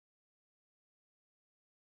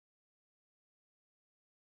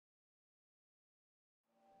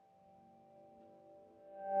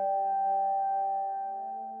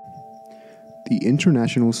The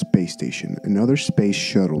International Space Station and other space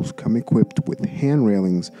shuttles come equipped with hand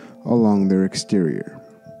railings along their exterior.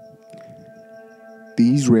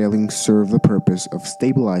 These railings serve the purpose of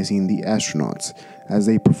stabilizing the astronauts as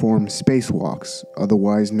they perform spacewalks,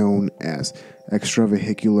 otherwise known as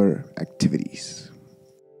extravehicular activities.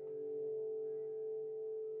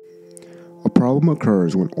 A problem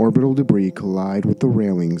occurs when orbital debris collide with the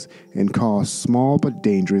railings and cause small but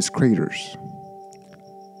dangerous craters.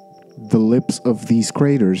 The lips of these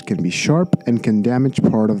craters can be sharp and can damage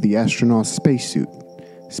part of the astronaut's spacesuit,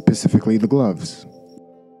 specifically the gloves.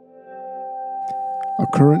 A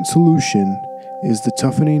current solution is the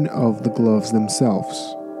toughening of the gloves themselves.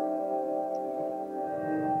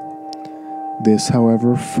 This,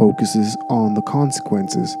 however, focuses on the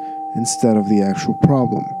consequences instead of the actual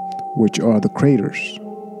problem, which are the craters.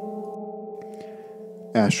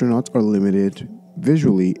 Astronauts are limited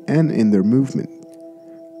visually and in their movement.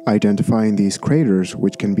 Identifying these craters,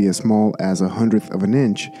 which can be as small as 1/100th of an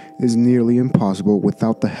inch, is nearly impossible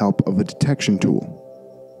without the help of a detection tool.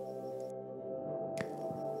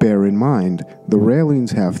 Bear in mind, the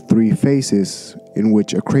railings have 3 faces in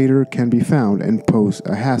which a crater can be found and pose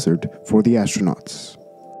a hazard for the astronauts.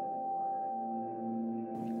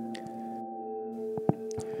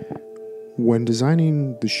 When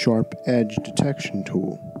designing the sharp edge detection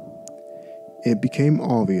tool, it became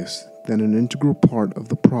obvious that an integral part of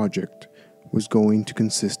the project was going to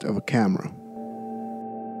consist of a camera.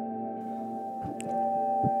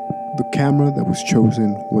 The camera that was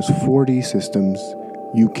chosen was 4D Systems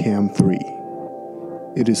UCAM3.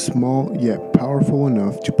 It is small yet powerful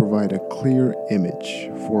enough to provide a clear image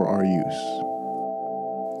for our use.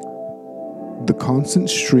 The constant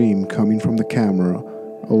stream coming from the camera,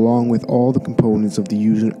 along with all the components of the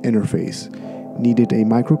user interface, needed a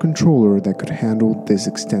microcontroller that could handle this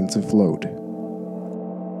extensive load.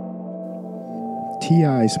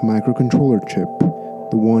 TI's microcontroller chip,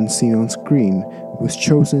 the one seen on screen, was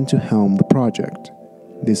chosen to helm the project.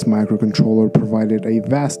 This microcontroller provided a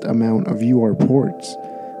vast amount of UART ports,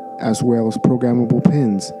 as well as programmable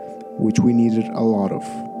pins, which we needed a lot of.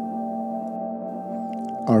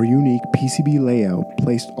 Our unique PCB layout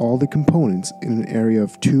placed all the components in an area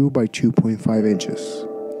of 2 by 2.5 inches.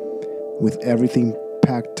 With everything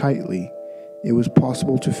packed tightly, it was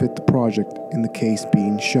possible to fit the project in the case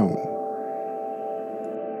being shown.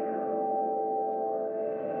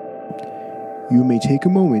 You may take a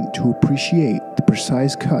moment to appreciate the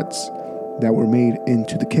precise cuts that were made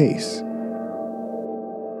into the case.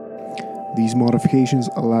 These modifications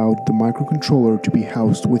allowed the microcontroller to be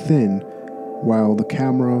housed within, while the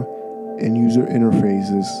camera and user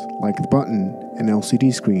interfaces like the button and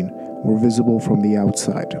LCD screen were visible from the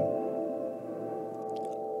outside.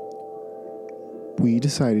 We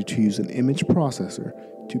decided to use an image processor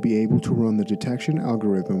to be able to run the detection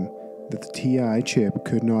algorithm that the TI chip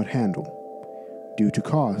could not handle. Due to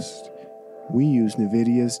cost, we used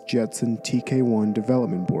NVIDIA's Jetson TK1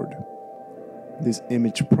 development board. This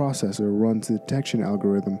image processor runs the detection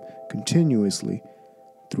algorithm continuously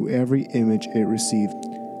through every image it received.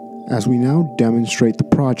 As we now demonstrate the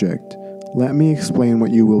project, let me explain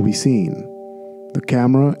what you will be seeing. The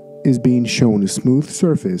camera is being shown a smooth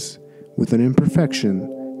surface with an imperfection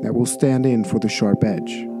that will stand in for the sharp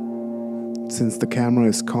edge. Since the camera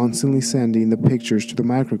is constantly sending the pictures to the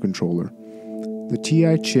microcontroller, the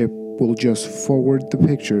TI chip will just forward the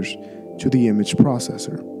pictures to the image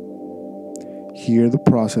processor. Here the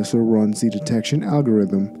processor runs the detection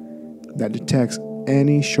algorithm that detects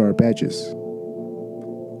any sharp edges.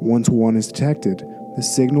 Once one is detected, the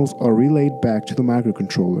signals are relayed back to the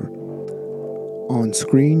microcontroller. On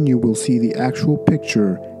screen you will see the actual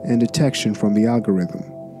picture and detection from the algorithm.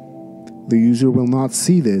 The user will not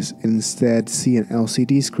see this and instead see an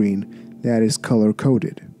LCD screen that is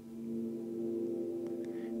color-coded.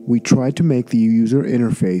 We tried to make the user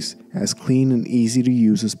interface as clean and easy to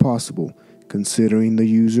use as possible, considering the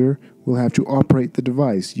user will have to operate the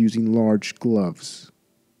device using large gloves.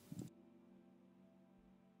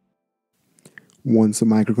 Once the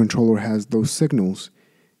microcontroller has those signals,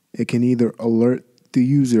 it can either alert the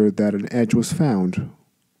user that an edge was found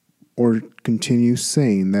or continue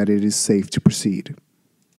saying that it is safe to proceed.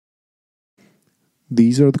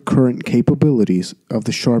 These are the current capabilities of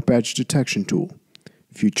the sharp edge detection tool.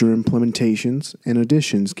 Future implementations and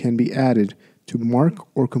additions can be added to mark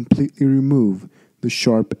or completely remove the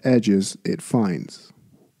sharp edges it finds.